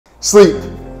Sleep.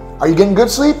 Are you getting good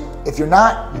sleep? If you're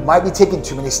not, you might be taking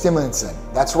too many stimulants in.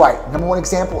 That's right. Number one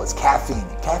example is caffeine.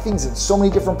 Caffeine's in so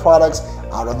many different products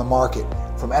out on the market.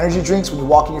 From energy drinks when you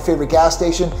walk in your favorite gas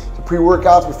station to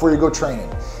pre-workouts before you go training.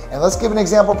 And let's give an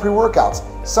example of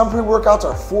pre-workouts. Some pre-workouts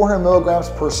are 400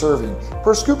 milligrams per serving,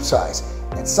 per scoop size.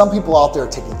 And some people out there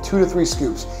are taking 2 to 3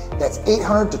 scoops. That's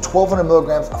 800 to 1200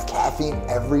 milligrams of caffeine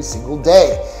every single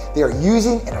day. They are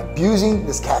using and abusing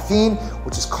this caffeine,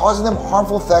 which is causing them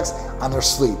harmful effects on their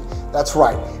sleep. That's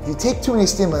right. If you take too many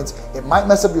stimulants, it might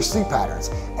mess up your sleep patterns.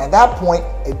 And at that point,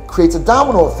 it creates a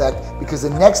domino effect because the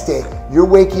next day you're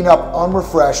waking up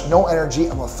unrefreshed, no energy,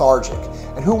 and lethargic.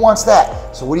 And who wants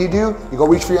that? So what do? You go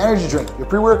reach for your energy drink, your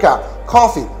pre-workout,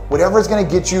 coffee, whatever is going to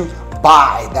get you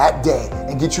by that day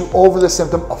and get you over the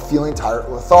symptom of feeling tired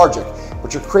or lethargic.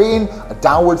 But you're creating a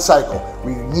downward cycle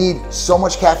where you need so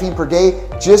much caffeine per day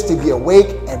just to be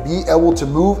awake and be able to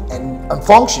move and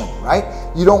function, right?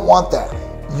 You don't want that.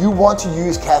 You want to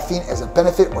use caffeine as a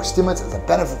benefit or stimulants as a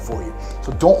benefit for you.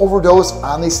 So don't overdose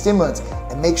on these stimulants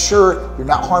and make sure you're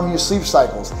not harming your sleep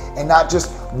cycles and not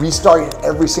just restarting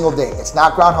every single day. It's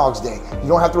not Groundhog's Day. You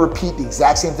don't have to repeat the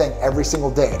exact same thing every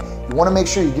single day. You want to make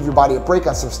sure you give your body a break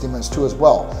on some stimulants too as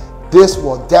well. This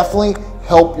will definitely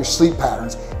help your sleep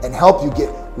patterns and help you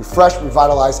get refreshed,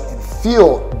 revitalized, and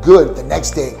feel good the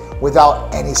next day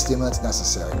without any stimulants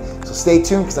necessary. So stay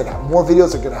tuned because I got more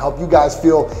videos that are going to help you guys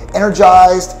feel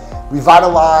energized,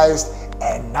 revitalized,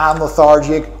 and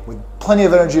non-lethargic with plenty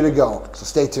of energy to go. So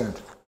stay tuned.